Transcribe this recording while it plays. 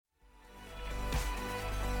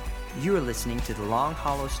You are listening to the Long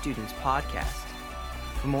Hollow Students Podcast.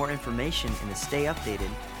 For more information and to stay updated,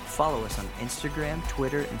 follow us on Instagram,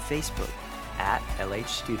 Twitter, and Facebook at LH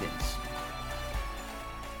Students.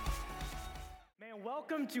 Man,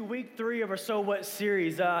 welcome to week 3 of our So What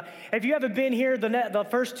series. If you haven't been here the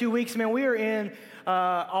first 2 weeks, man, we are in,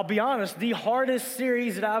 I'll be honest, the hardest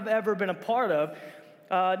series that I've ever been a part of.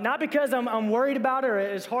 Not because I'm worried about it or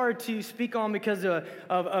it's hard to speak on because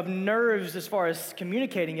of nerves as far as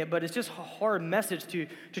communicating it, but it's just a hard message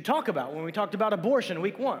to talk about. When we talked about abortion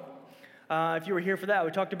week 1, if you were here for that,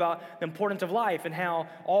 we talked about the importance of life and how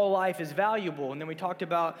all life is valuable. And then we talked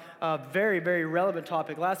about a very, very relevant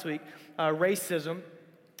topic last week, racism.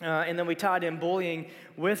 And then we tied in bullying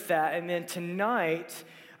with that. And then tonight,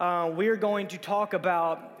 we're going to talk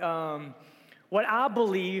about what I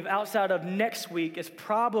believe outside of next week is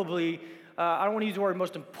probably, I don't want to use the word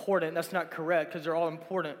most important, that's not correct because they're all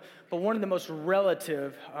important, but one of the most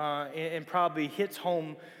relative and probably hits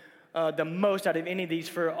home the most out of any of these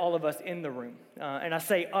for all of us in the room. And I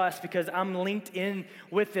say us because I'm linked in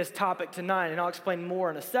with this topic tonight, and I'll explain more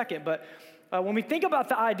in a second. But when we think about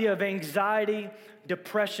the idea of anxiety,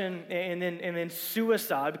 depression, and then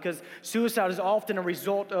suicide, because suicide is often a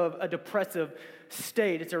result of a depressive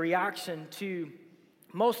state. It's a reaction to,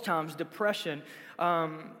 most times, depression.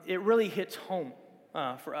 It really hits home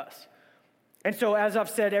for us. And so, as I've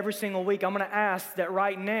said every single week, I'm going to ask that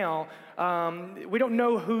right now, we don't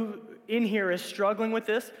know who in here is struggling with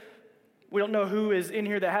this. We don't know who is in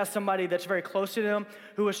here that has somebody that's very close to them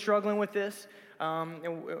who is struggling with this.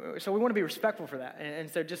 And so we want to be respectful for that. And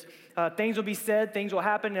so just things will be said, things will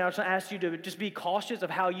happen, and I just ask you to just be cautious of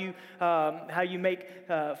how you make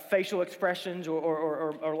facial expressions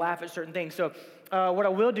or laugh at certain things. So what I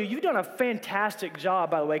will do, you've done a fantastic job,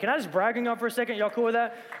 by the way. Can I just brag on y'all for a second? Y'all cool with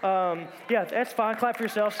that? Yeah, that's fine. Clap for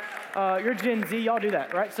yourselves. You're Gen Z. Y'all do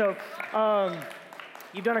that, right? So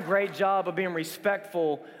you've done a great job of being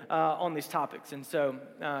respectful on these topics. And so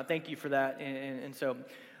thank you for that. And so...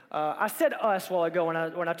 I said us while ago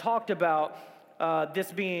when I talked about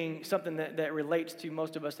this being something that relates to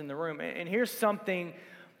most of us in the room. And here's something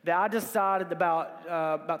that I decided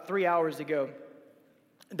about 3 hours ago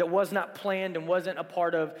that was not planned and wasn't a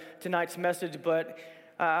part of tonight's message, but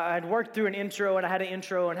I had worked through an intro, and I had an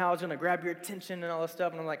intro on how I was going to grab your attention and all this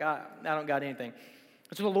stuff, and I'm like, I don't got anything.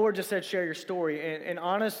 So the Lord just said, share your story. And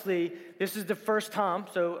honestly, this is the first time,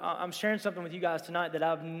 so I'm sharing something with you guys tonight that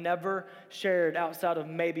I've never shared outside of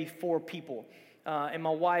maybe 4 people. And my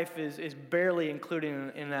wife is barely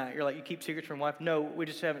included in that. You're like, you keep secrets from your wife? No, we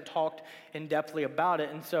just haven't talked in depthly about it.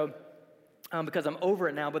 And so, because I'm over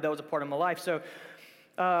it now, but that was a part of my life. So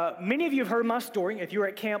many of you have heard my story. If you were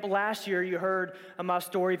at camp last year, you heard my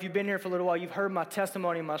story. If you've been here for a little while, you've heard my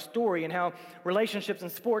testimony and my story and how relationships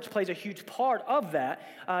and sports plays a huge part of that.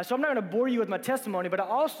 So I'm not going to bore you with my testimony, but I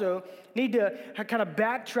also need to kind of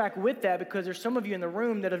backtrack with that because there's some of you in the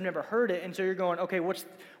room that have never heard it, and so you're going, okay, what's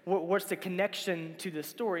the connection to this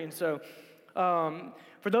story? And so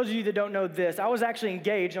for those of you that don't know this, I was actually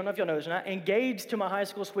engaged. I don't know if y'all know this or not. Engaged to my high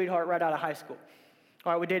school sweetheart right out of high school.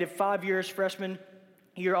 All right, we dated 5 years, freshman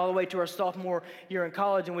year all the way to our sophomore year in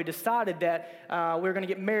college, and we decided that we were going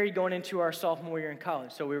to get married going into our sophomore year in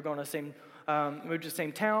college. So we were going to moved to the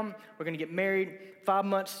same town. We're going to get married. 5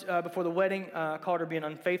 months before the wedding, I called her being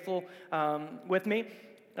unfaithful with me,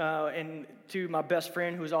 and to my best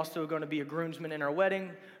friend, who was also going to be a groomsman in our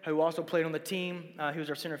wedding, who also played on the team. He was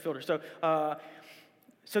our center fielder. So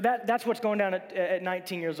that's what's going down at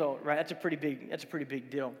 19 years old, right? That's a pretty big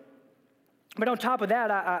deal. But on top of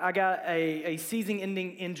that, I got a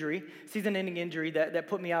season-ending injury that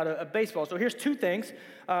put me out of baseball. So here's 2 things.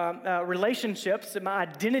 Relationships, my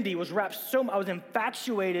identity was wrapped I was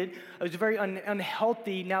infatuated. It was a very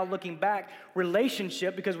unhealthy, now looking back,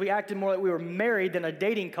 relationship because we acted more like we were married than a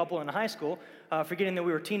dating couple in high school, forgetting that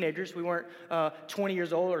we were teenagers. We weren't 20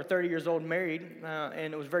 years old or 30 years old married,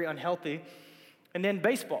 and it was very unhealthy. And then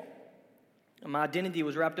baseball. My identity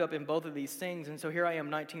was wrapped up in both of these things, and so here I am,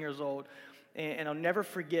 19 years old. And I'll never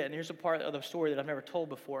forget, and here's a part of the story that I've never told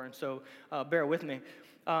before, and so bear with me.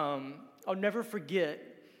 I'll never forget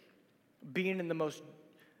being in the most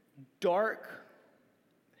dark,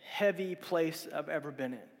 heavy place I've ever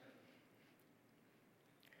been in.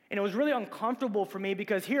 And it was really uncomfortable for me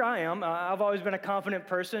because here I am. I've always been a confident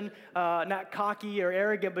person, not cocky or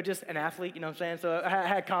arrogant, but just an athlete, you know what I'm saying? So I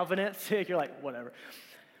had confidence. You're like, whatever.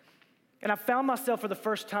 And I found myself for the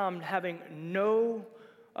first time having no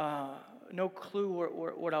clue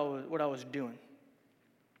what I was doing.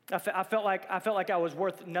 I felt like I was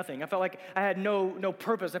worth nothing. I felt like I had no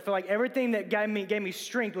purpose. I felt like everything that gave me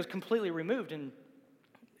strength was completely removed. And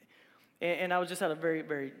And I was just at a very,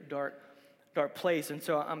 very dark place. And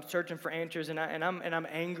so I'm searching for answers, and I'm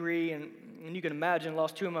angry, and you can imagine,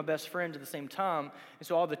 lost two of my best friends at the same time. And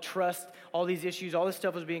so all the trust, all these issues, all this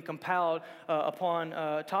stuff was being compiled upon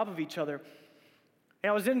top of each other. And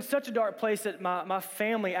I was in such a dark place that my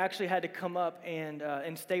family actually had to come up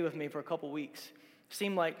and stay with me for a couple weeks.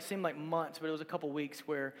 Seemed like months, but it was a couple weeks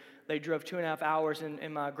where they drove 2.5 hours,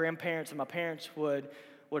 and my grandparents and my parents would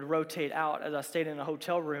rotate out as I stayed in a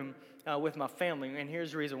hotel room with my family. And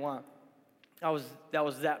here's the reason why. I was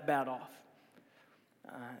that bad off.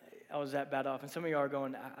 I was that bad off. And some of y'all are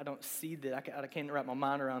going, I don't see that. I can't wrap my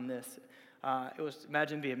mind around this.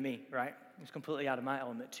 Imagine being me, right? It was completely out of my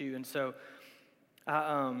element too. And so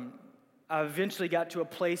I eventually got to a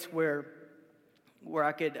place where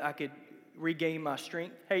I could regain my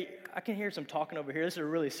strength. Hey, I can hear some talking over here. This is a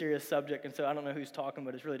really serious subject, and so I don't know who's talking,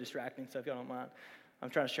 but it's really distracting, so if y'all don't mind. I'm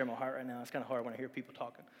trying to share my heart right now. It's kind of hard when I hear people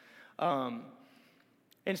talking.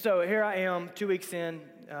 And so here I am, 2 weeks in,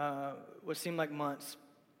 what seemed like months.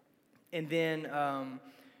 And then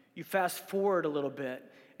you fast forward a little bit,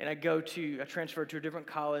 and I transfer to a different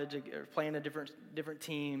college, play in a different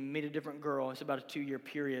team, meet a different girl. It's about a 2-year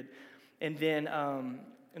period. And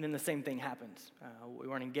then the same thing happens. We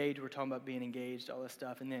weren't engaged. We were talking about being engaged, all this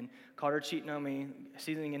stuff. And then caught her cheating on me,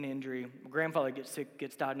 seasoning an injury. My grandfather gets sick,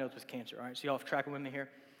 gets diagnosed with cancer, all right? So y'all tracking with me here?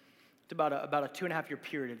 It's about a 2.5-year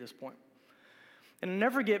period at this point. And I'll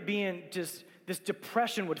never forget being just, this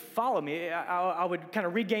depression would follow me. I would kind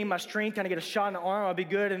of regain my strength, kind of get a shot in the arm, I'd be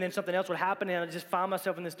good, and then something else would happen, and I'd just find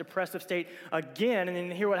myself in this depressive state again. And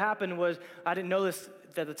then here what happened was, I didn't know this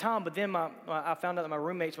at the time, but then I found out that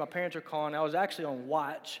my parents were calling. I was actually on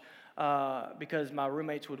watch because my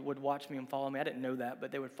roommates would watch me and follow me. I didn't know that,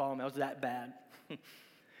 but they would follow me. I was that bad.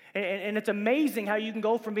 And it's amazing how you can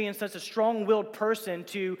go from being such a strong-willed person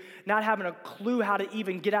to not having a clue how to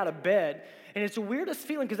even get out of bed. And it's the weirdest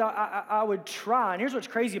feeling because I would try, and here's what's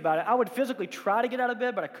crazy about it. I would physically try to get out of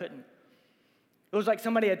bed, but I couldn't. It was like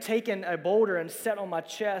somebody had taken a boulder and set on my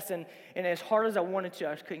chest, and as hard as I wanted to,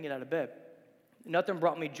 I just couldn't get out of bed. Nothing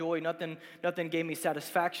brought me joy. Nothing gave me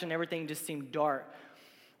satisfaction. Everything just seemed dark.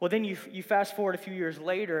 Well, then you fast forward a few years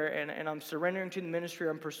later, and I'm surrendering to the ministry.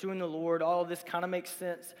 I'm pursuing the Lord. All of this kind of makes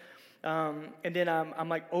sense. And then I'm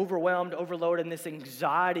like overwhelmed, overloaded in this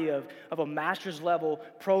anxiety of a master's level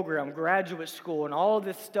program, graduate school, and all of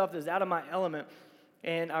this stuff that's out of my element.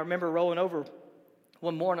 And I remember rolling over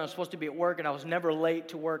one morning. I was supposed to be at work, and I was never late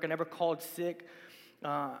to work. I never called sick.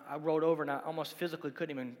 I rolled over, and I almost physically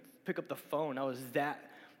couldn't even pick up the phone. I was that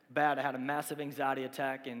bad. I had a massive anxiety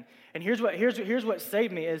attack. And here's what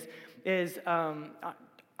saved me is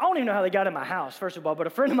I don't even know how they got in my house, first of all, but a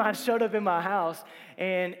friend of mine showed up in my house,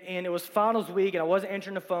 and it was finals week, and I wasn't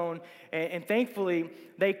answering the phone, and thankfully,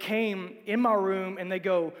 they came in my room, and they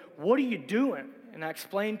go, "What are you doing?" And I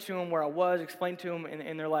explained to them where I was, explained to them,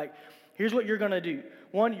 and they're like, "Here's what you're going to do.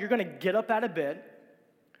 One, you're going to get up out of bed,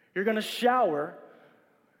 you're going to shower,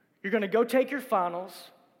 you're going to go take your finals,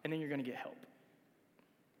 and then you're going to get help."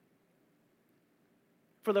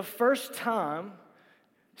 For the first time,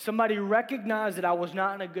 somebody recognized that I was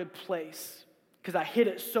not in a good place because I hid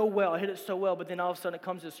it so well, but then all of a sudden it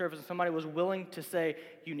comes to the surface and somebody was willing to say,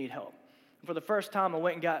 "You need help." And for the first time, I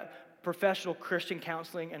went and got professional Christian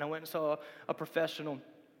counseling, and I went and saw a professional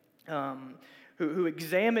who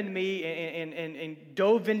examined me and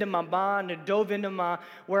dove into my mind and dove into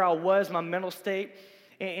where I was, my mental state.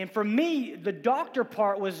 And for me, the doctor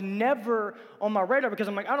part was never on my radar because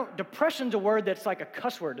I'm like, depression's a word that's like a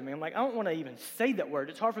cuss word to me. I'm like, I don't want to even say that word.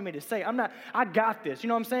 It's hard for me to say. I got this. You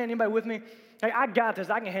know what I'm saying? Anybody with me? Like, I got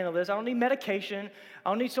this. I can handle this. I don't need medication.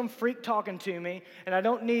 I don't need some freak talking to me. And I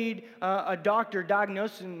don't need a doctor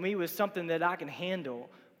diagnosing me with something that I can handle.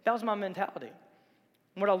 That was my mentality.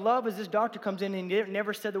 And what I love is this doctor comes in and he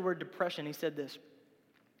never said the word depression. He said this.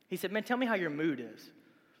 He said, "Man, tell me how your mood is."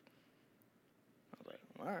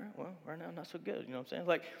 All right, well, right now, not so good, you know what I'm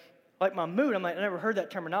saying? Like my mood, I'm like, I never heard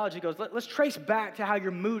that terminology. He goes, let's trace back to how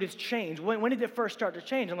your mood has changed. When did it first start to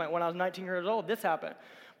change? I'm like, when I was 19 years old, this happened.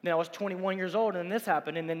 Then I was 21 years old, and this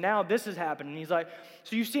happened, and then now this has happened. And he's like,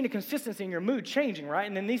 so you've seen a consistency in your mood changing, right?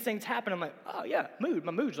 And then these things happen. I'm like, oh, yeah, mood.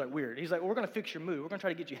 My mood's like weird. He's like, well, we're going to fix your mood. We're going to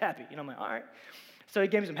try to get you happy. I'm like, all right. So he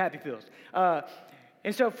gave me some happy pills.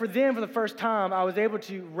 And so for the first time, I was able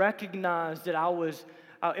to recognize that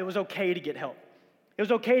it was okay to get help. It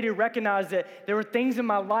was okay to recognize that there were things in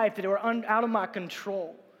my life that were out of my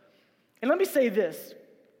control. And let me say this.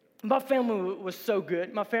 My family was so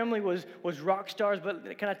good. My family was rock stars,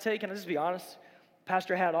 but can I just be honest?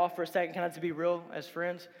 Pastor hat off for a second. Can I just be real as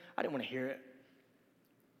friends? I didn't want to hear it.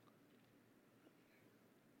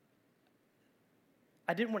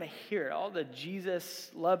 I didn't want to hear it. All the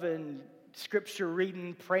Jesus-loving,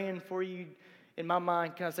 scripture-reading, praying for you, in my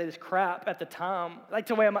mind, can I say this crap at the time? Like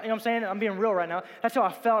the way you know what I'm saying? I'm being real right now. That's how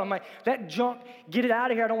I felt. I'm like, that junk, get it out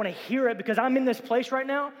of here. I don't want to hear it because I'm in this place right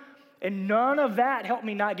now, and none of that helped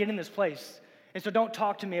me not get in this place. And so don't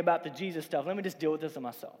talk to me about the Jesus stuff. Let me just deal with this in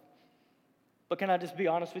myself. But can I just be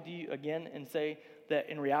honest with you again and say that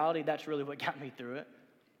in reality, that's really what got me through it?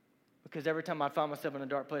 Because every time I found myself in a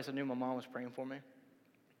dark place, I knew my mom was praying for me.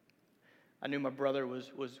 I knew my brother was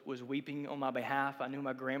weeping on my behalf. I knew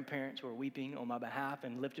my grandparents were weeping on my behalf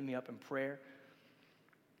and lifting me up in prayer.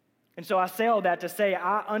 And so I say all that to say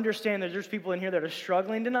I understand that there's people in here that are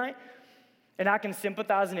struggling tonight, and I can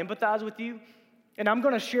sympathize and empathize with you. And I'm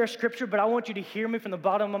going to share scripture, but I want you to hear me from the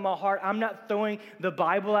bottom of my heart. I'm not throwing the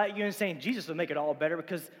Bible at you and saying Jesus will make it all better,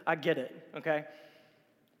 because I get it, okay?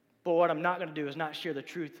 But what I'm not going to do is not share the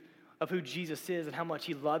truth of who Jesus is and how much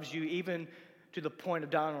he loves you, even to the point of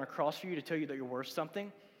dying on a cross for you, to tell you that you're worth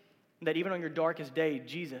something. That even on your darkest day,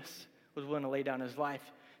 Jesus was willing to lay down his life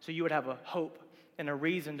so you would have a hope and a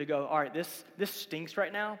reason to go, all right, this stinks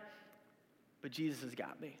right now, but Jesus has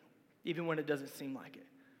got me, even when it doesn't seem like it.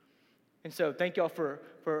 And so thank y'all for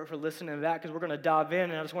listening to that, because we're going to dive in,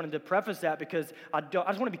 and I just wanted to preface that because I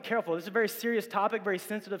just want to be careful. This is a very serious topic, very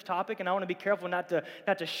sensitive topic, and I want to be careful not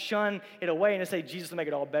to shun it away and to say Jesus will make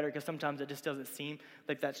it all better, because sometimes it just doesn't seem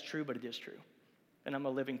like that's true, but it is true. And I'm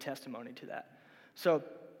a living testimony to that. So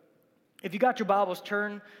if you got your Bibles,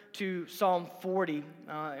 turn to Psalm 40,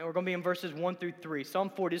 and we're going to be in verses 1 through 3.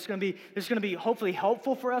 Psalm 40, this is going to be hopefully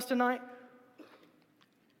helpful for us tonight.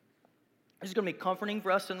 This is going to be comforting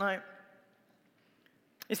for us tonight.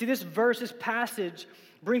 You see, this passage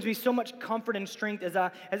brings me so much comfort and strength as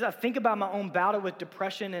I think about my own battle with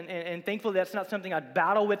depression, and thankfully that's not something I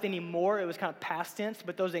battle with anymore. It was kind of past tense,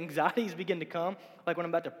 but those anxieties begin to come, like when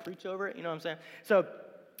I'm about to preach over it, you know what I'm saying? So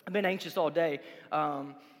I've been anxious all day.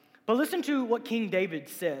 But listen to what King David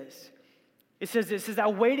says. It says, I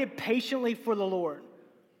waited patiently for the Lord.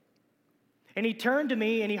 And he turned to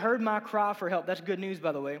me and he heard my cry for help. That's good news,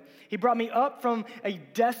 by the way. He brought me up from a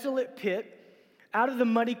desolate pit, out of the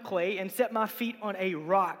muddy clay, and set my feet on a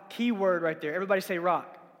rock. Key word right there. Everybody say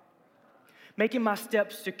rock. Making my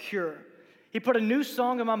steps secure. He put a new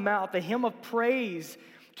song in my mouth, a hymn of praise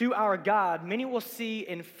to our God. Many will see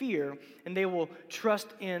and fear, and they will trust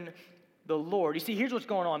in the Lord. You see, here's what's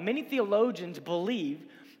going on. Many theologians believe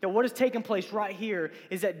that what has taken place right here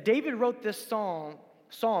is that David wrote this psalm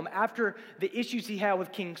after the issues he had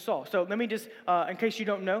with King Saul. So let me just, in case you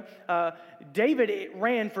don't know, David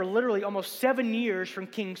ran for literally almost 7 years from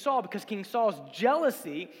King Saul, because King Saul's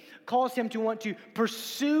jealousy caused him to want to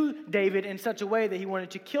pursue David in such a way that he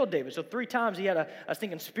wanted to kill David. So 3 times he had a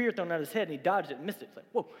stinking spear thrown at his head, and he dodged it and missed it. It's like,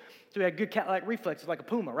 whoa. So he had good cat-like reflexes like a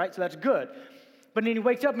puma, right? So that's good. But then he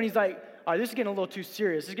wakes up and he's like, all right, this is getting a little too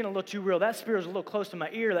serious. This is getting a little too real. That spear was a little close to my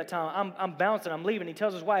ear that time. I'm bouncing. I'm leaving. He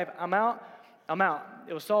tells his wife, I'm out.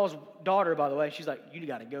 It was Saul's daughter, by the way. She's like, you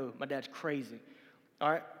got to go. My dad's crazy.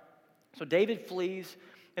 All right? So David flees,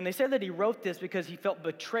 and they said that he wrote this because he felt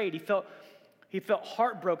betrayed. He felt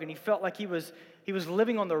heartbroken. He felt like he was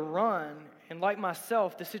living on the run. And like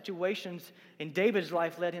myself, the situations in David's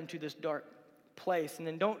life led him to this dark place. And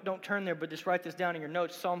then don't turn there, but just write this down in your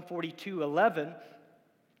notes. Psalm 42:11.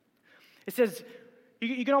 It says,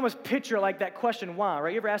 you can almost picture like that question, why,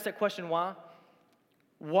 right? You ever ask that question, why?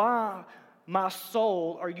 Why, my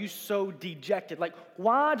soul, are you so dejected? Like,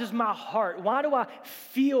 why do I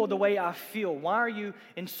feel the way I feel? Why are you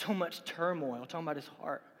in so much turmoil? I'm talking about his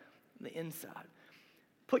heart, the inside.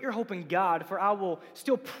 Put your hope in God, for I will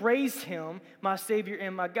still praise him, my Savior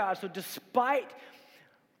and my God. So despite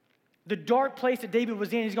the dark place that David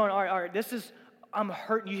was in, he's going, all right, I'm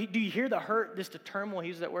hurting. Do you hear the hurt, the turmoil? He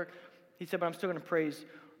uses that word. He said, but I'm still going to praise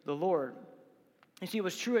the Lord. You see, it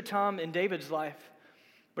was true at time in David's life,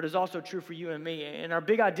 but it's also true for you and me. And our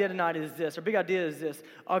big idea tonight is this.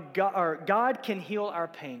 God can heal our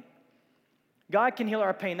pain. God can heal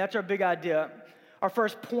our pain. That's our big idea. Our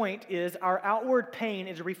first point is our outward pain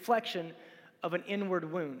is a reflection of an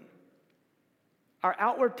inward wound. Our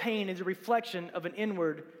outward pain is a reflection of an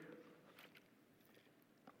inward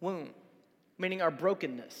wound, meaning our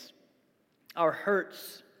brokenness, our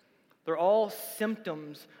hurts. They're all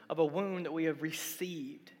symptoms of a wound that we have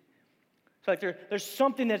received. So like there's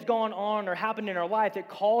something that's gone on or happened in our life that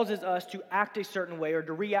causes us to act a certain way or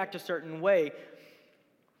to react a certain way.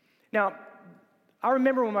 Now, I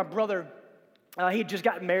remember when my brother, he had just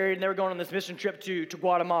gotten married and they were going on this mission trip to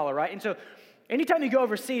Guatemala, right? And so anytime you go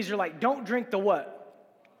overseas, you're like, don't drink the what?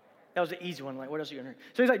 That was an easy one. Like, what else are you going to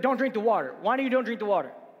drink? So he's like, don't drink the water. Why do you don't drink the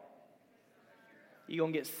water? you're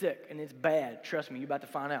going to get sick, and it's bad. Trust me, you're about to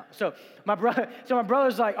find out. So my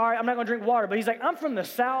brother's like, all right, I'm not going to drink water. But he's like, I'm from the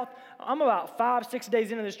South. I'm about 5-6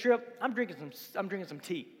 days into this trip. I'm drinking some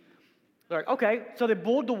tea. They're like, okay. So they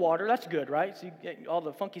boiled the water. That's good, right? So all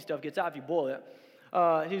the funky stuff gets out if you boil it.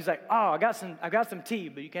 He's like, I got some tea,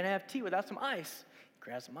 but you can't have tea without some ice. He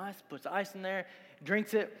grabs some ice, puts the ice in there,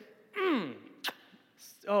 drinks it.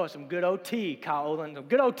 Oh, some good old tea, Kyle Olin. Some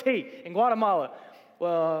good old tea in Guatemala.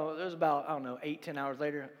 Well, there's about, 8-10 hours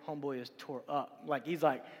later, homeboy is tore up. Like, he's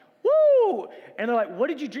like, woo! And they're like, what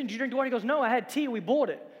did you drink? Did you drink the water? He goes, no, I had tea. We boiled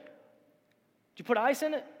it. Did you put ice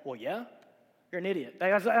in it? Well, yeah. You're an idiot.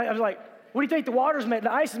 I was like, what do you think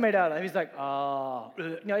the ice is made out of? He's like, oh.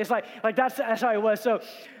 It's like that's how he was. So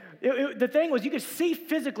the thing was, you could see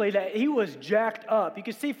physically that he was jacked up. You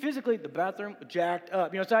could see physically the bathroom jacked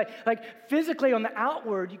up. So physically on the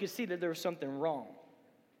outward, you could see that there was something wrong.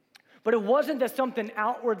 But it wasn't that something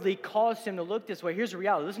outwardly caused him to look this way. Here's the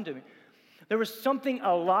reality. Listen to me. There was something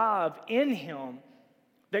alive in him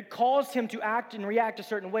that caused him to act and react a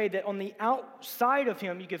certain way that on the outside of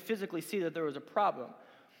him, you could physically see that there was a problem.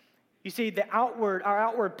 You see, our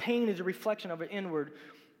outward pain is a reflection of an inward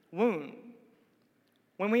wound.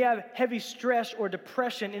 When we have heavy stress or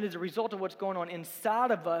depression, it is a result of what's going on inside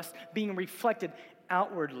of us being reflected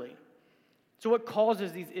outwardly. So what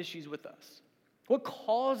causes these issues with us? What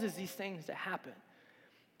causes these things to happen?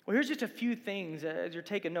 Well, here's just a few things as you're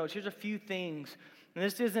taking notes. Here's a few things. And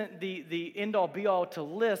this isn't the end-all, be-all to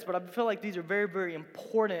list, but I feel like these are very, very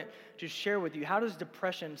important to share with you. How does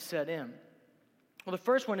depression set in? Well, the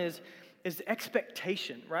first one is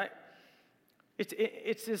expectation, right?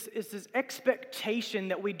 It's this expectation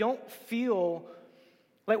that we don't feel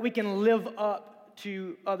like we can live up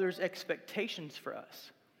to others' expectations for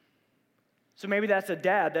us. So maybe that's a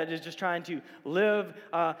dad that is just trying to live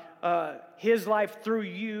his life through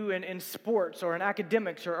you in sports or in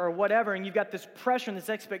academics or whatever, and you've got this pressure and this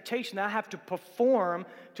expectation that I have to perform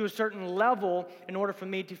to a certain level in order for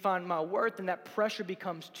me to find my worth, and that pressure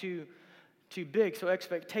becomes too big. So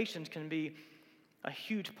expectations can be a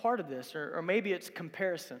huge part of this, or maybe it's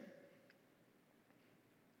comparison.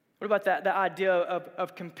 What about the idea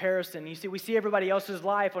of comparison? You see, we see everybody else's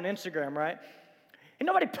life on Instagram, right? And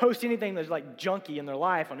nobody posts anything that's like junky in their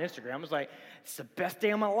life on Instagram. It's like, it's the best day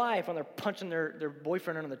of my life when they're punching their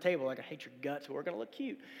boyfriend under the table. Like, I hate your guts, but we're going to look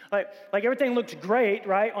cute. Like everything looks great,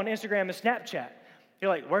 right, on Instagram and Snapchat. You're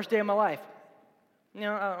like, worst day of my life.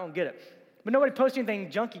 I don't get it. But nobody posts anything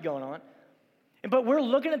junky going on. But we're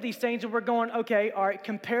looking at these things and we're going, okay, all right,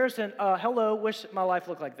 comparison, hello, wish my life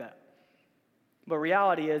looked like that. But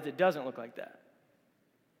reality is it doesn't look like that.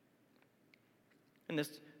 And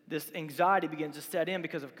this anxiety begins to set in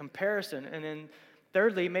because of comparison. And then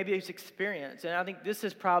thirdly, maybe it's experience. And I think this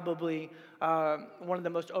is probably one of the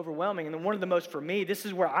most overwhelming. And then one of the most, for me, this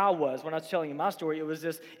is where I was when I was telling you my story. It was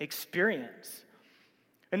this experience.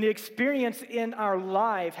 And the experience in our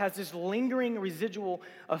life has this lingering residual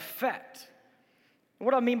effect.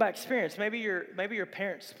 What do I mean by experience? Maybe your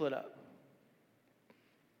parents split up.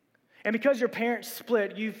 And because your parents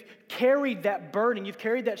split, you've carried that burden, you've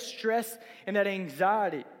carried that stress and that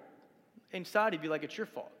anxiety inside of you like it's your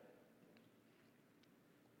fault.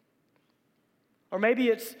 Or maybe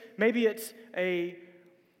it's a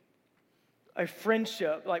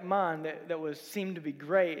friendship like mine that seemed to be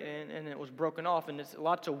great and it was broken off, and it's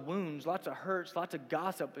lots of wounds, lots of hurts, lots of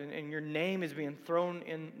gossip, and your name is being thrown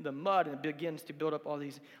in the mud and it begins to build up all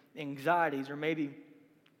these anxieties. Or maybe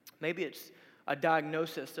it's a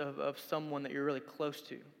diagnosis of someone that you're really close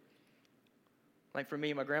to. Like for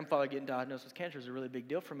me, my grandfather getting diagnosed with cancer is a really big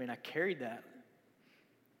deal for me, and I carried that.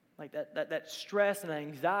 Like that stress and that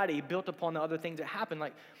anxiety built upon the other things that happened.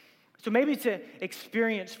 So maybe it's an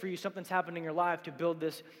experience for you, something's happened in your life to build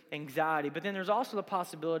this anxiety. But then there's also the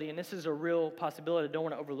possibility, and this is a real possibility, I don't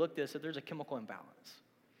want to overlook this, that there's a chemical imbalance.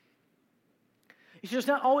 You see, there's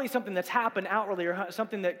not always something that's happened outwardly or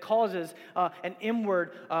something that causes an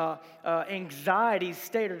inward anxiety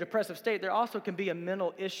state or depressive state. There also can be a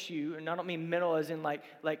mental issue, and I don't mean mental as in like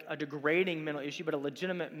a degrading mental issue, but a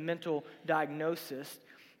legitimate mental diagnosis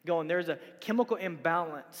going, there's a chemical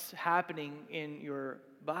imbalance happening in your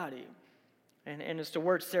body. And it's the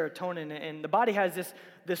word serotonin. And the body has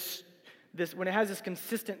this when it has this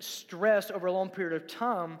consistent stress over a long period of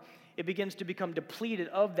time, it begins to become depleted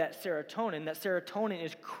of that serotonin. That serotonin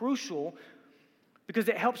is crucial because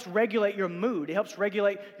it helps regulate your mood. It helps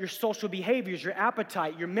regulate your social behaviors, your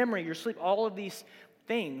appetite, your memory, your sleep, all of these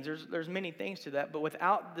things. There's many things to that, but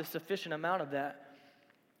without the sufficient amount of that,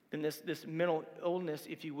 then this mental illness,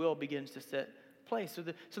 if you will, begins to set place.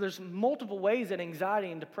 So there's multiple ways that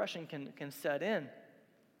anxiety and depression can set in.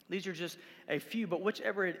 These are just a few, but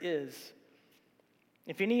whichever it is,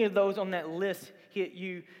 if any of those on that list hit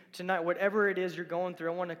you tonight, whatever it is you're going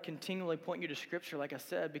through, I want to continually point you to Scripture, like I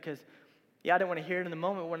said, because, I didn't want to hear it in the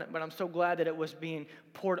moment, but I'm so glad that it was being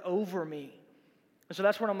poured over me. And so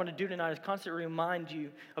that's what I'm going to do tonight, is constantly remind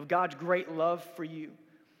you of God's great love for you.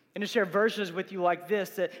 And to share verses with you like this,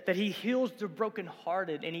 that He heals the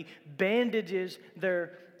brokenhearted and He bandages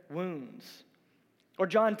their wounds. Or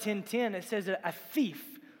John 10:10, it says that a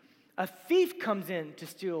thief comes in to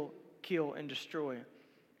steal, kill, and destroy.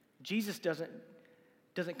 Jesus doesn't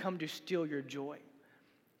come to steal your joy.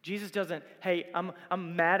 Jesus doesn't, hey,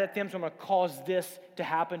 I'm mad at them, so I'm going to cause this to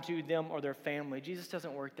happen to them or their family. Jesus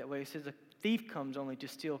doesn't work that way. He says a thief comes only to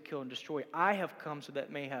steal, kill, and destroy. I have come so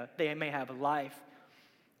that they may have life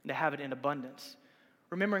and to have it in abundance.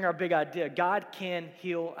 Remembering our big idea, God can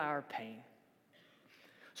heal our pain.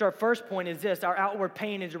 So our first point is this: our outward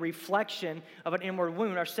pain is a reflection of an inward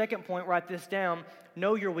wound. Our second point, write this down: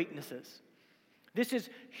 know your weaknesses. This is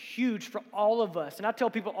huge for all of us. And I tell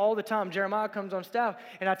people all the time, Jeremiah comes on staff,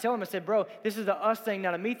 and I tell him, I said, bro, this is a us thing,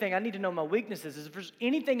 not a me thing. I need to know my weaknesses. If there's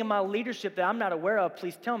anything in my leadership that I'm not aware of,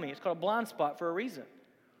 please tell me. It's called a blind spot for a reason.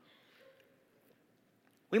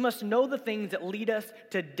 We must know the things that lead us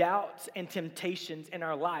to doubts and temptations in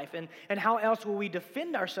our life. And how else will we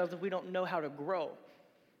defend ourselves if we don't know how to grow?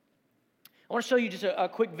 I want to show you just a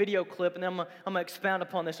quick video clip, and then I'm going to expound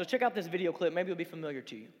upon this. So check out this video clip. Maybe it'll be familiar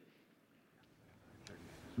to you.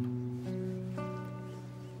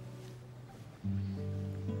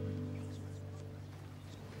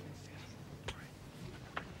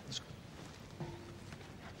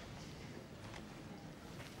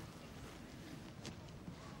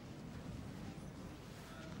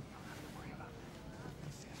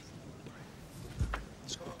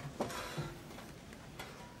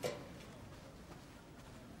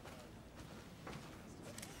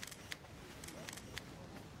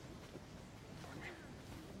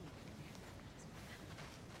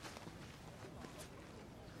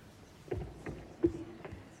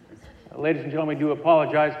 Ladies and gentlemen, we do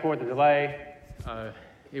apologize for the delay.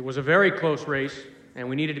 It was a very close race, and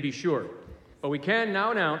we needed to be sure. But we can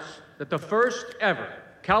now announce that the first ever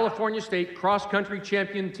California State cross-country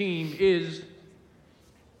champion team is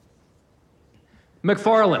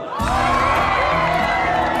McFarland.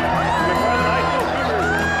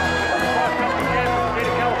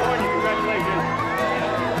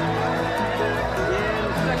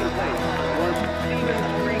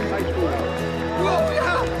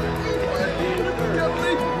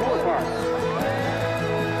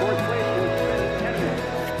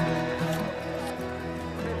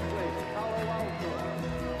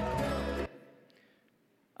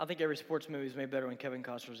 I think every sports movie is made better when Kevin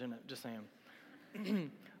Costner's in it, just saying.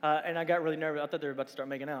 And I got really nervous. I thought they were about to start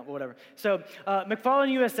making out, but whatever. So,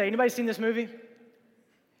 McFarland USA. Anybody seen this movie?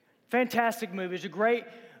 Fantastic movie. It's a great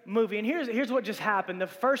movie. And here's what just happened. The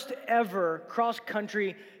first ever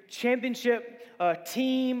cross-country championship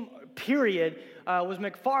team, period, was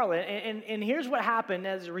McFarland. And here's what happened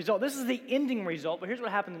as a result. This is the ending result, but here's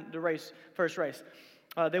what happened in the first race.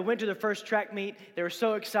 They went to their first track meet. They were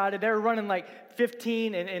so excited. They were running like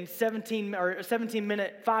 15 and 17 or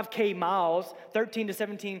 17-minute 5K miles, 13 to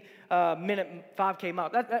 17 minute 5K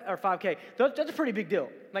miles, or 5K. That's a pretty big deal.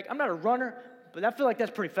 Like, I'm not a runner, but I feel like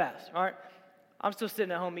that's pretty fast, all right? I'm still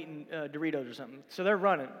sitting at home eating Doritos or something. So they're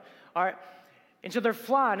running, all right? And so they're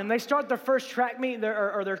flying, and they start their first track meet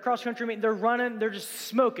or their cross-country meet. They're running. They're just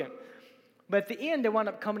smoking. But at the end, they wind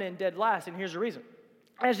up coming in dead last, and here's the reason.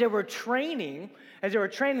 As they were training,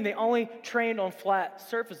 they only trained on flat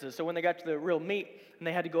surfaces. So when they got to the real meet and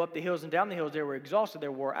they had to go up the hills and down the hills, they were exhausted, they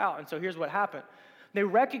were wore out. And so here's what happened. They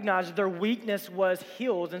recognized that their weakness was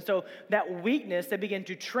hills. And so that weakness, they began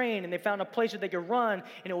to train, and they found a place that they could run,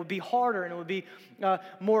 and it would be harder, and it would be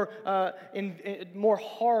more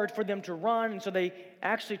hard for them to run. And so they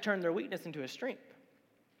actually turned their weakness into a strength.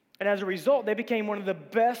 And as a result, they became one of the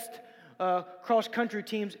best cross-country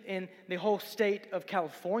teams in the whole state of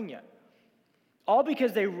California. All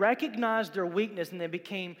because they recognized their weakness and they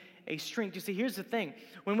became a strength. You see, here's the thing.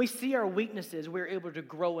 When we see our weaknesses, we're able to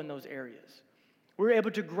grow in those areas. We're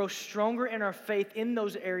able to grow stronger in our faith in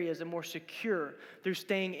those areas and more secure through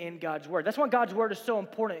staying in God's Word. That's why God's Word is so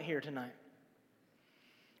important here tonight.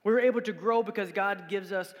 We're able to grow because God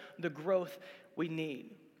gives us the growth we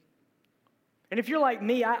need. And if you're like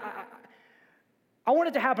me, I want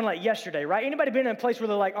it to happen like yesterday, right? Anybody been in a place where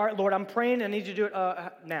they're like, all right, Lord, I'm praying, I need you to do it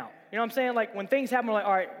now. You know what I'm saying? Like when things happen, we're like,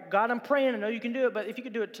 all right, God, I'm praying, I know you can do it, but if you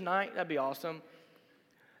could do it tonight, that'd be awesome.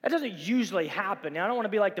 That doesn't usually happen. Now, I don't want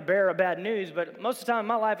to be like the bearer of bad news, but most of the time in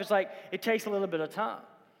my life, it's like it takes a little bit of time.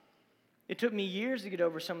 It took me years to get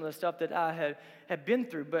over some of the stuff that I had been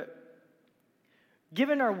through, but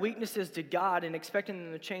giving our weaknesses to God and expecting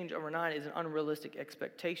them to change overnight is an unrealistic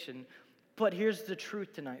expectation. But here's the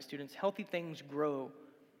truth tonight, students. Healthy things grow,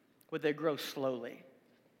 but they grow slowly.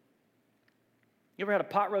 You ever had a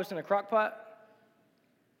pot roast in a crock pot?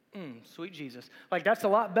 Sweet Jesus. Like, that's a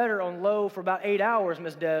lot better on low for about 8 hours,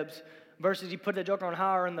 Miss Debs, versus you put that joker on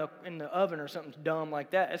higher in the oven or something dumb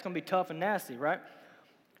like that. It's going to be tough and nasty, right?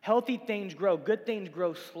 Healthy things grow. Good things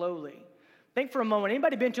grow slowly. Think for a moment.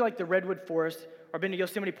 Anybody been to like the Redwood Forest or been to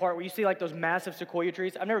Yosemite Park where you see like those massive sequoia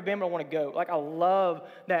trees? I've never been, but I want to go. Like, I love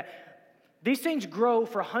that. These things grow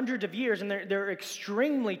for hundreds of years, and they're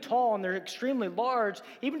extremely tall, and they're extremely large,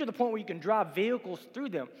 even to the point where you can drive vehicles through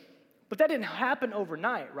them. But that didn't happen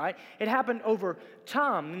overnight, right? It happened over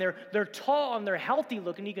time, and they're tall, and they're healthy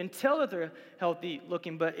looking. You can tell that they're healthy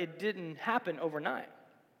looking, but it didn't happen overnight.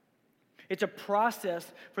 It's a process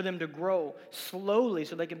for them to grow slowly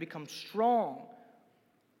so they can become strong,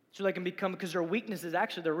 so they can become, because their weaknesses,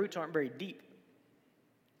 actually, their roots aren't very deep.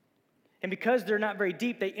 And because they're not very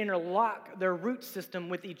deep, they interlock their root system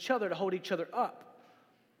with each other to hold each other up.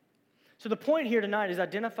 So the point here tonight is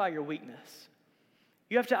identify your weakness.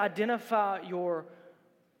 You have to identify your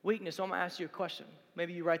weakness. So I'm going to ask you a question.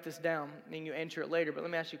 Maybe you write this down and you answer it later, but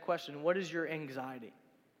let me ask you a question. What is your anxiety?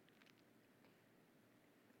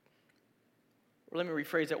 Or let me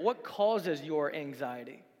rephrase that. What causes your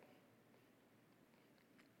anxiety?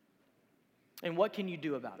 And what can you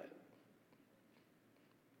do about it?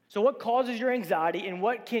 So what causes your anxiety and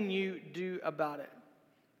what can you do about it?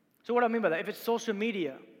 So what do I mean by that? If it's social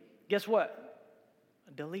media, guess what?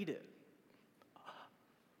 Delete it.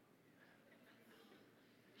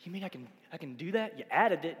 You mean I can do that? You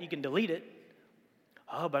added it, you can delete it.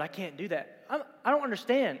 Oh, but I can't do that. I don't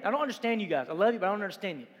understand. I don't understand you guys. I love you, but I don't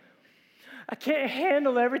understand you. I can't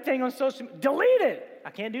handle everything on social media. Delete it. I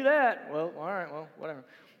can't do that. Well, all right, well, whatever.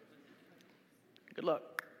 Good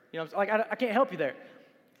luck. You know, like I can't help you there.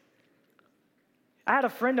 I had a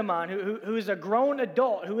friend of mine who is a grown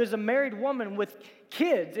adult, who is a married woman with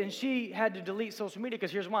kids, and she had to delete social media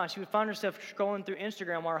because here's why. She would find herself scrolling through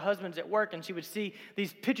Instagram while her husband's at work, and she would see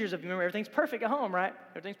these pictures of, remember, everything's perfect at home, right?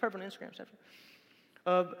 Everything's perfect on Instagram,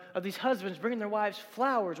 of these husbands bringing their wives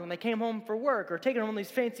flowers when they came home for work or taking them on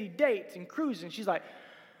these fancy dates and cruising. She's like,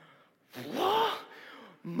 what?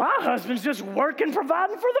 My husband's just working,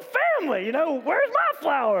 providing for the family, you know, where's my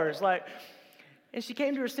flowers? Like, and she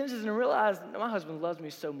came to her senses and realized, my husband loves me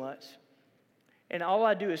so much. And all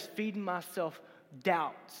I do is feed myself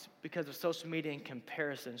doubts because of social media and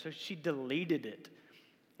comparison. So she deleted it.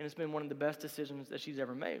 And it's been one of the best decisions that she's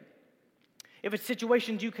ever made. If it's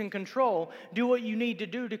situations you can control, do what you need to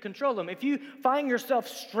do to control them. If you find yourself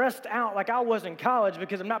stressed out like I was in college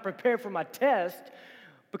because I'm not prepared for my test,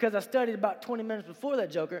 because I studied about 20 minutes before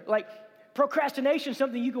that joker, like, procrastination is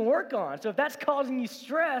something you can work on. So if that's causing you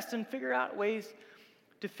stress, then figure out ways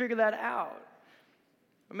to figure that out.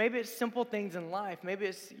 Or maybe it's simple things in life. Maybe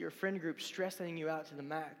it's your friend group stressing you out to the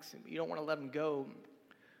max. You don't want to let them go,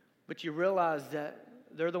 but you realize that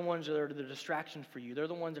they're the ones that are the distraction for you. They're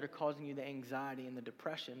the ones that are causing you the anxiety and the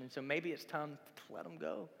depression. And so maybe it's time to let them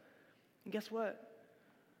go. And guess what?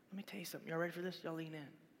 Let me tell you something. Y'all ready for this? Y'all lean in.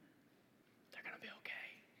 They're going to be okay.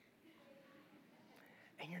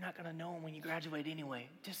 And you're not going to know them when you graduate anyway.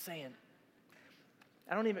 Just saying.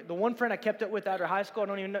 The one friend I kept up with after high school, I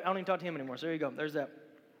don't even talk to him anymore. So there you go. There's that.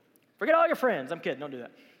 Forget all your friends. I'm kidding. Don't do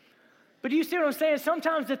that. But do you see what I'm saying?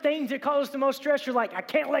 Sometimes the things that cause us the most stress, you're like, I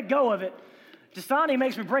can't let go of it. Dasani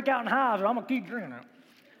makes me break out in hives, or I'm going to keep drinking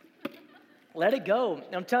it. Let it go.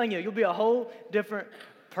 And I'm telling you, you'll be a whole different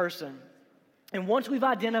person. And once we've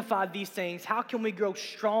identified these things, how can we grow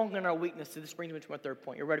strong in our weaknesses? This brings me to my third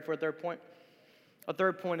point. You ready for a third point? A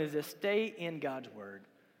third point is this: stay in God's Word.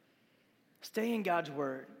 Stay in God's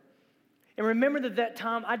Word. And remember that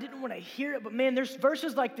time, I didn't want to hear it, but man, there's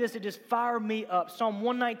verses like this that just fire me up. Psalm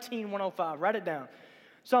 119, 105. Write it down.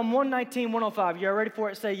 Psalm 119, 105. You all ready for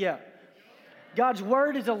it? Say yeah. God's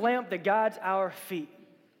Word is a lamp that guides our feet.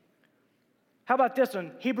 How about this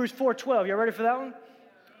one? Hebrews 4:12. You all ready for that one?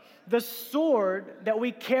 The sword that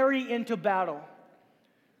we carry into battle.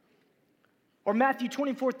 Or Matthew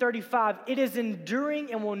 24:35, it is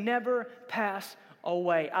enduring and will never pass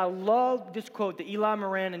away. I love this quote that Eli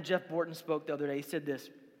Moran and Jeff Borton spoke the other day. He said this: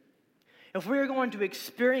 if we are going to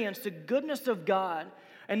experience the goodness of God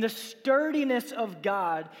and the sturdiness of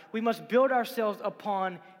God, we must build ourselves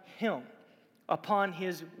upon Him, upon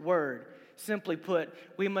His Word. Simply put,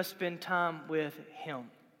 we must spend time with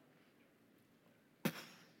Him.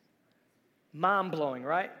 Mind-blowing,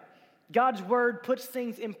 right? God's Word puts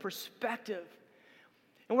things in perspective.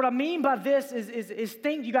 And what I mean by this is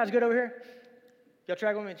things, you guys good over here? Y'all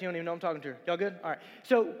track with me? You don't even know I'm talking to. Y'all good? All right.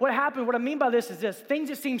 So what I mean by this is this. Things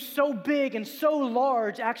that seem so big and so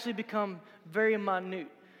large actually become very minute.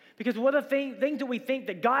 Because what are things that we think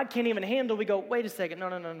that God can't even handle, we go, wait a second, no.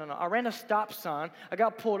 I ran a stop sign. I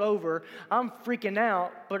got pulled over. I'm freaking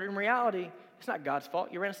out. But in reality, it's not God's fault.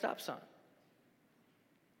 You ran a stop sign.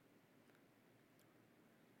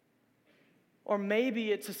 Or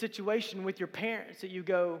maybe it's a situation with your parents that you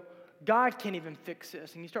go, God can't even fix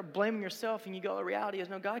this. And you start blaming yourself and you go, the reality is,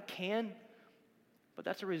 no, God can. But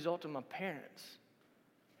that's a result of my parents.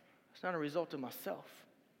 It's not a result of myself.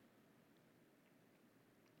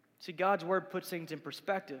 See, God's word puts things in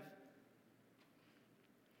perspective.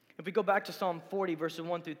 If we go back to Psalm 40, verses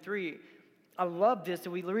 1 through 3, I love this,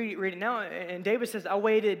 and we read it now. And David says, I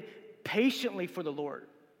waited patiently for the Lord.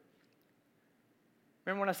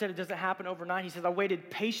 Remember when I said it doesn't happen overnight? He says, I waited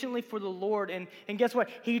patiently for the Lord. And guess what?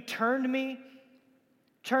 He turned to me,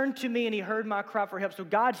 and he heard my cry for help. So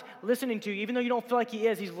God's listening to you. Even though you don't feel like he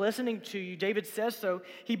is, he's listening to you. David says so.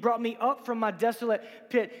 He brought me up from my desolate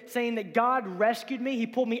pit, saying that God rescued me. He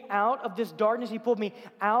pulled me out of this darkness. He pulled me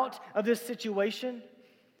out of this situation,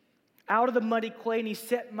 out of the muddy clay, and he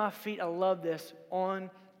set my feet, I love this, on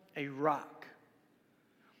a rock,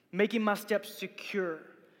 making my steps secure.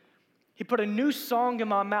 He put a new song in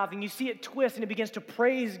my mouth, and you see it twist, and it begins to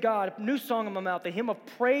praise God. A new song in my mouth, a hymn of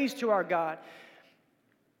praise to our God.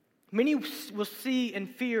 Many will see and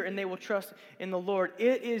fear, and they will trust in the Lord.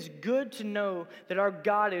 It is good to know that our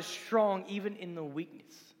God is strong even in the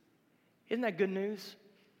weakness. Isn't that good news?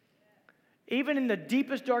 Even in the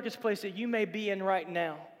deepest, darkest place that you may be in right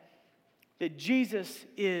now, that Jesus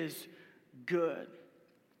is good.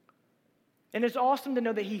 And it's awesome to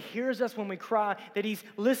know that he hears us when we cry, that he's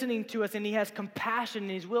listening to us, and he has compassion,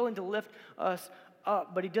 and he's willing to lift us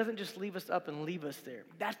up. But he doesn't just leave us up and leave us there.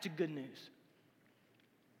 That's the good news.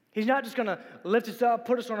 He's not just going to lift us up,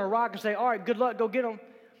 put us on a rock, and say, all right, good luck, go get them.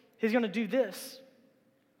 He's going to do this.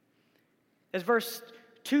 As verse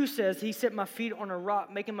 2 says, he set my feet on a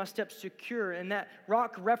rock, making my steps secure. And that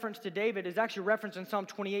rock reference to David is actually referenced in Psalm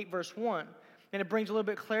 28, verse 1. And it brings a little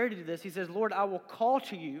bit of clarity to this. He says, Lord, I will call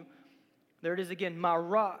to you. There it is again, my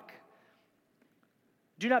rock.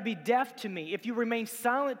 Do not be deaf to me. If you remain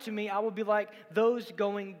silent to me, I will be like those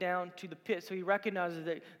going down to the pit. So he recognizes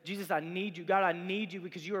that, Jesus, I need you. God, I need you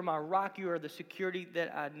because you are my rock. You are the security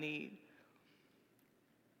that I need.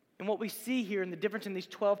 And what we see here in the difference in these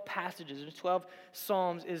 12 passages, and 12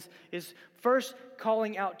 Psalms, is first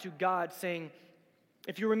calling out to God, saying,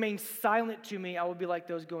 if you remain silent to me, I will be like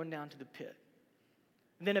those going down to the pit.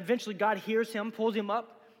 And then eventually God hears him, pulls him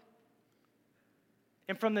up.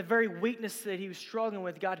 And from the very weakness that he was struggling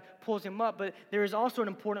with, God pulls him up. But there is also an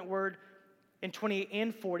important word in 28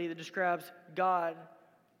 and 40 that describes God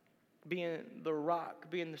being the rock,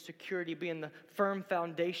 being the security, being the firm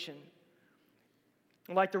foundation.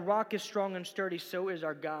 Like the rock is strong and sturdy, so is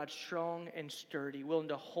our God strong and sturdy, willing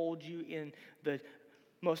to hold you in the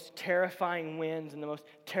most terrifying winds and the most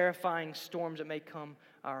terrifying storms that may come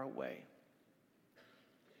our way.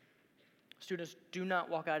 Students, do not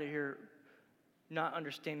walk out of here not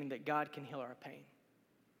understanding that God can heal our pain.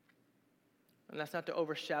 And that's not to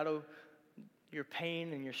overshadow your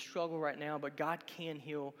pain and your struggle right now, but God can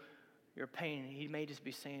heal your pain. He may just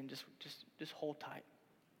be saying, just hold tight.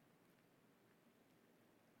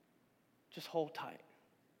 Just hold tight.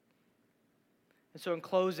 And so in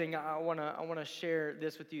closing, I want to share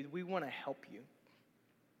this with you. We want to help you.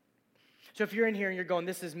 So if you're in here and you're going,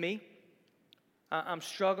 this is me, I'm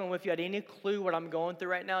struggling with you, I had any clue what I'm going through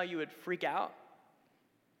right now, you would freak out.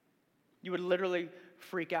 You would literally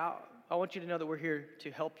freak out. I want you to know that we're here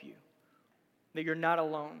to help you, that you're not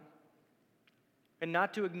alone, and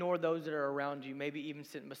not to ignore those that are around you, maybe even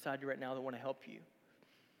sitting beside you right now that want to help you.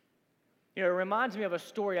 You know, it reminds me of a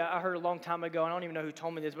story I heard a long time ago, and I don't even know who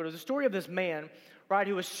told me this, but it was a story of this man, right,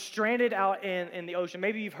 who was stranded out in the ocean.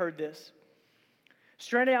 Maybe you've heard this.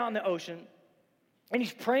 Stranded out in the ocean. And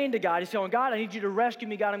he's praying to God. He's saying, God, I need you to rescue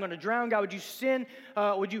me. God, I'm going to drown. God, would you send,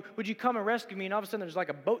 would you come and rescue me? And all of a sudden, there's like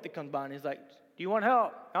a boat that comes by, and he's like, do you want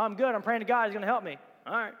help? No, I'm good. I'm praying to God. He's going to help me.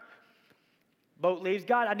 All right. Boat leaves.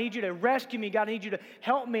 God, I need you to rescue me. God, I need you to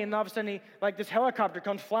help me. And all of a sudden, this helicopter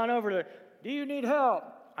comes flying over to, do you need help?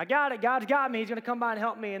 I got it. God's got me. He's going to come by and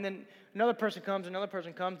help me. And then another person comes.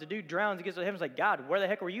 The dude drowns. He gets to him. He's like, God, where the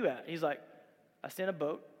heck were you at? He's like, I sent a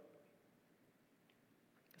boat.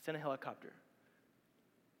 I sent a helicopter.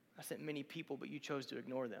 I sent many people, but you chose to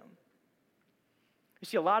ignore them. You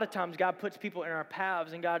see, a lot of times God puts people in our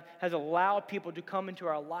paths, and God has allowed people to come into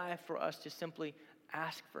our life for us to simply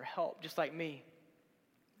ask for help, just like me.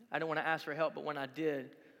 I didn't want to ask for help, but when I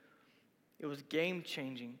did, It was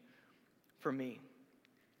game-changing for me.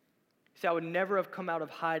 See, I would never have come out of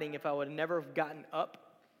hiding if I would never have gotten up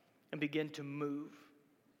and begun to move.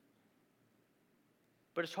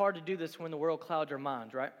 But it's hard to do this when the world clouds our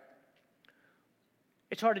minds, right?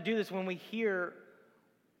 It's hard to do this when we hear,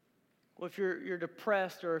 well, if you're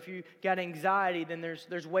depressed or if you got anxiety, then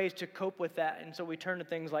there's ways to cope with that. And so we turn to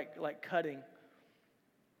things like cutting.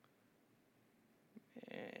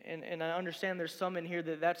 And I understand there's some in here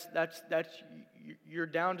that's you're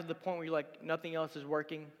down to the point where you're like, nothing else is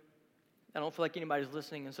working. I don't feel like anybody's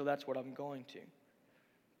listening, and so that's what I'm going to.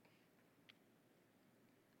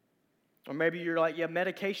 Or maybe you're like, yeah,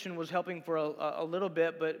 medication was helping for a little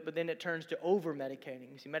bit, but then it turns to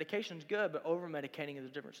over-medicating. You see, medication's good, but over-medicating is a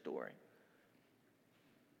different story.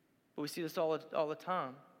 But we see this all the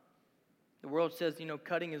time. The world says,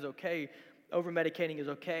 cutting is okay, over-medicating is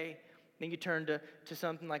okay. Then you turn to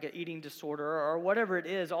something like an eating disorder or whatever it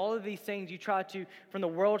is. All of these things you try to, from the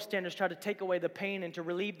world standards, try to take away the pain and to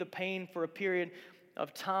relieve the pain for a period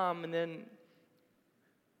of time. And then,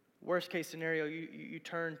 worst case scenario, you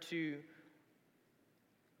turn to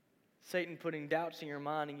Satan putting doubts in your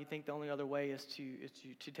mind, and you think the only other way is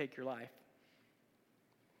to take your life.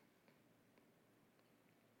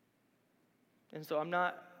 And so I'm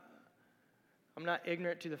not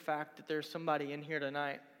ignorant to the fact that there's somebody in here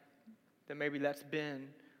tonight that maybe that's been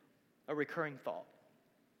a recurring thought.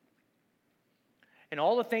 And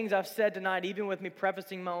all the things I've said tonight, even with me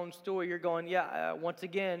prefacing my own story, you're going, once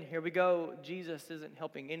again, here we go. Jesus isn't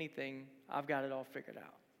helping anything. I've got it all figured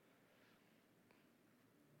out.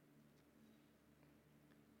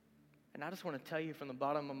 And I just want to tell you from the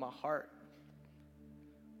bottom of my heart,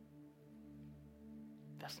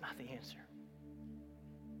 that's not the answer.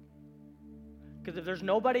 Because if there's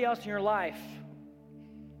nobody else in your life,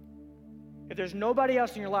 I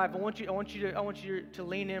want you to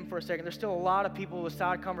lean in for a second. There's still a lot of people with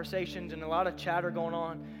side conversations and a lot of chatter going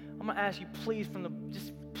on. I'm going to ask you, please,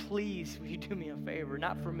 please, will you do me a favor?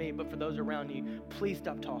 Not for me, but for those around you. Please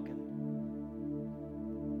stop talking.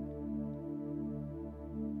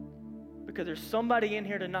 Because there's somebody in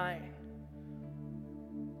here tonight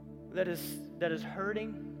that is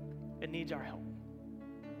hurting and needs our help.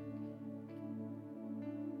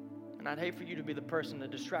 And I'd hate for you to be the person that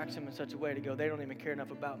distracts him in such a way to go, they don't even care enough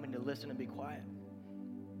about me to listen and be quiet.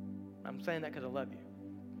 I'm saying that because I love you.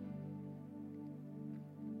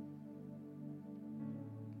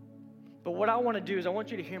 But what I want to do is I want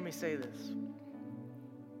you to hear me say this.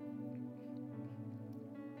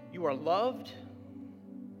 You are loved.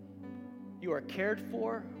 You are cared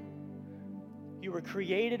for. You were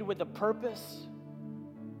created with a purpose.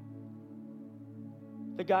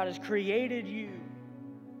 That God has created you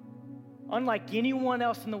unlike anyone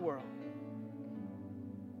else in the world.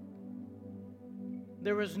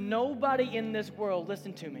 There is nobody in this world,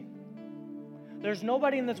 listen to me. There's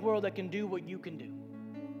nobody in this world that can do what you can do.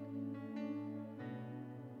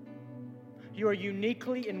 You are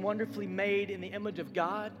uniquely and wonderfully made in the image of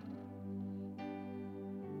God.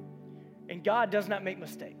 And God does not make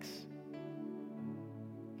mistakes.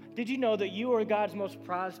 Did you know that you are God's most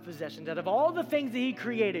prized possessions? Out of all the things that He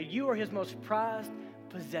created, you are His most prized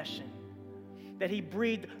possession. That He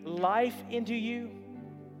breathed life into you,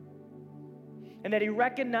 and that He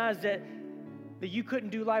recognized that you couldn't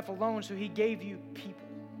do life alone, so He gave you people.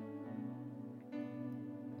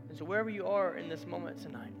 And so wherever you are in this moment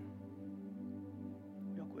tonight,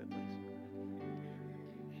 real quick, please.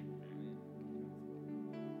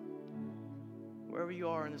 Wherever you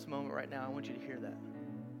are in this moment right now, I want you to hear that.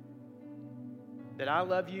 That I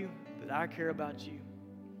love you, that I care about you,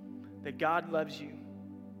 that God loves you.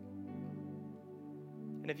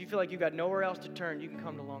 And if you feel like you've got nowhere else to turn, you can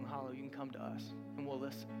come to Long Hollow. You can come to us, and we'll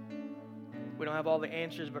listen. We don't have all the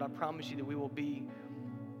answers, but I promise you that we will be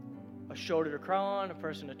a shoulder to cry on, a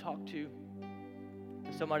person to talk to,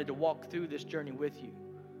 and somebody to walk through this journey with you.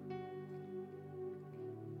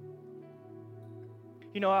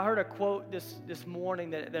 I heard a quote this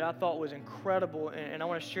morning that I thought was incredible, and I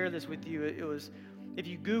want to share this with you. It was, if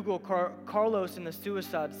you Google Carlos and the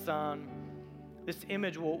suicide sign, this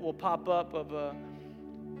image will pop up of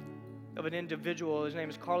an individual. His name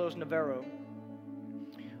is Carlos Navarro.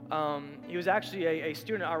 He was actually a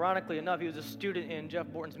student, ironically enough. He was a student in Jeff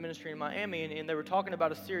Borton's ministry in Miami, and they were talking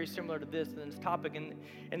about a series similar to this topic,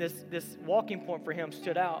 and this walking point for him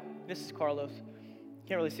stood out. This is Carlos.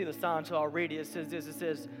 Can't really see the sign, so I'll read it. It says this. It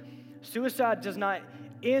says, suicide does not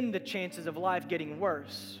end the chances of life getting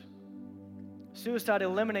worse. Suicide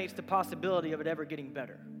eliminates the possibility of it ever getting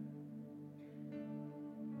better.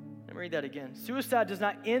 Let me read that again. Suicide does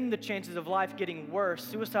not end the chances of life getting worse.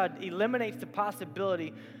 Suicide eliminates the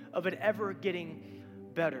possibility of it ever getting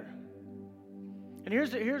better. And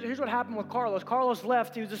here's what happened with Carlos. Carlos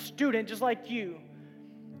left. He was a student just like you.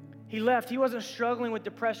 He left. He wasn't struggling with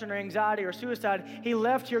depression or anxiety or suicide. He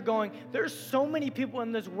left here going, there's so many people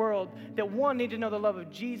in this world that, one, need to know the love of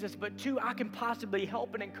Jesus, but two, I can possibly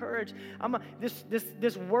help and encourage.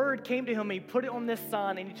 This word came to him, and he put it on this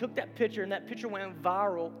sign, and he took that picture, and that picture went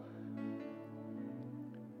viral.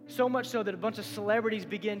 So much so that a bunch of celebrities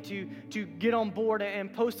began to get on board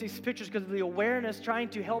and post these pictures because of the awareness, trying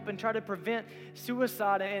to help and try to prevent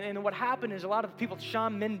suicide. And what happened is a lot of people,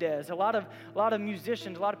 Shawn Mendes, a lot of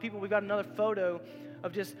musicians, a lot of people, we got another photo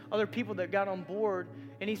of just other people that got on board.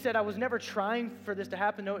 And he said, I was never trying for this to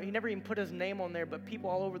happen. No, he never even put his name on there, but people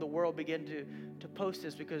all over the world began to post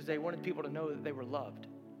this because they wanted people to know that they were loved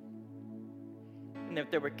and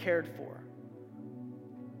that they were cared for.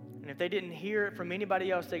 And if they didn't hear it from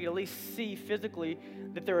anybody else, they could at least see physically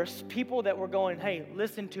that there are people that were going, hey,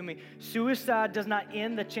 listen to me. Suicide does not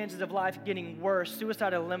end the chances of life getting worse.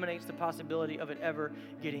 Suicide eliminates the possibility of it ever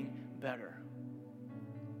getting better.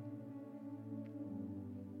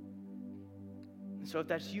 And so if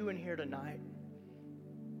that's you in here tonight,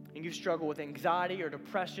 and you struggle with anxiety or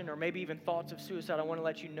depression or maybe even thoughts of suicide, I want to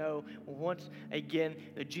let you know once again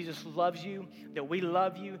that Jesus loves you, that we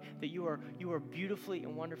love you, that you are beautifully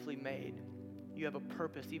and wonderfully made. You have a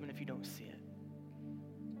purpose even if you don't see it.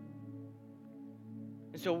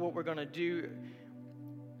 And so what we're going to do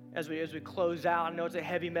as we close out, I know it's a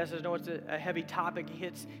heavy message, I know it's a heavy topic, it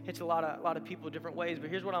hits a lot of people different ways, but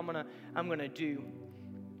here's what I'm gonna do.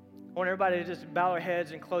 I want everybody to just bow their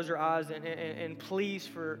heads and close their eyes and please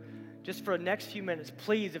for the next few minutes,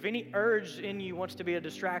 please, if any urge in you wants to be a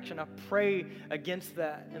distraction, I pray against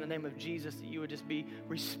that in the name of Jesus, that you would just be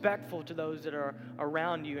respectful to those that are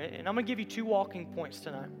around you. And I'm going to give you 2 walking points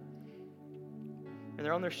tonight. And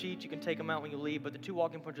they're on their sheets. You can take them out when you leave. But the 2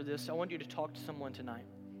 walking points are this. I want you to talk to someone tonight.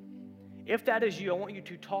 If that is you, I want you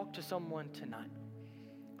to talk to someone tonight.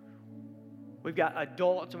 We've got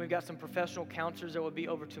adults and we've got some professional counselors that will be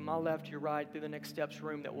over to my left, to your right, through the Next Steps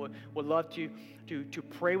room that would love to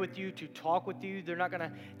pray with you, to talk with you. They're not going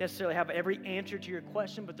to necessarily have every answer to your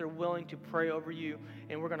question, but they're willing to pray over you.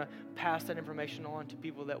 And we're going to pass that information on to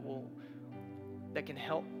people that can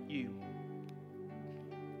help you.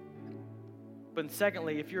 But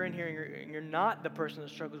secondly, if you're in here and you're not the person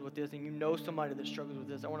that struggles with this and you know somebody that struggles with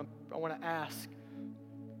this, I want to ask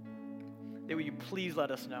that will you please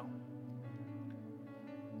let us know.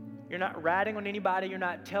 You're not ratting on anybody. You're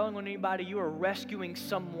not telling on anybody. You are rescuing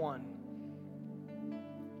someone.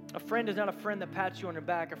 A friend is not a friend that pats you on your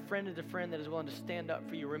back. A friend is a friend that is willing to stand up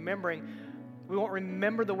for you. Remembering, we won't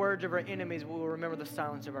remember the words of our enemies, but we'll remember the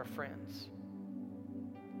silence of our friends.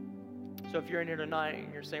 So if you're in here tonight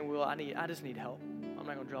and you're saying, well, I just need help. I'm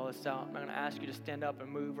not going to draw this out. I'm not going to ask you to stand up and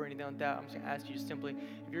move or anything like that. I'm just going to ask you to simply,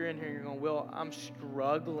 if you're in here and you're going, Will, I'm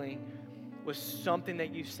struggling with something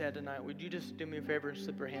that you said tonight, would you just do me a favor and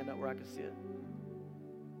slip your hand up where I can see it?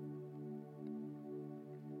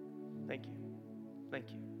 Thank you. Thank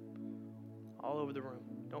you. All over the room.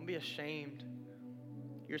 Don't be ashamed.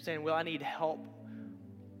 You're saying, well, I need help.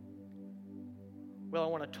 Well, I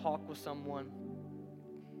want to talk with someone.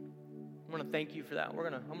 I want to thank you for that. I'm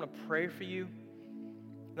going to pray for you.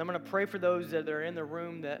 And I'm going to pray for those that are in the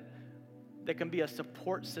room that can be a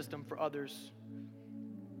support system for others.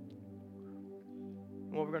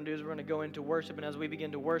 And what we're going to do is we're going to go into worship, and as we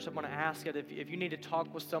begin to worship, I want to ask it if you need to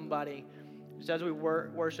talk with somebody, just as we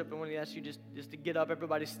worship, I want to ask you just to get up.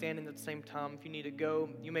 Everybody's standing at the same time. If you need to go,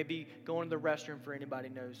 you may be going to the restroom for anybody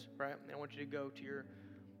knows, right? And I want you to go to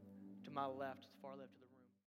my left, far left.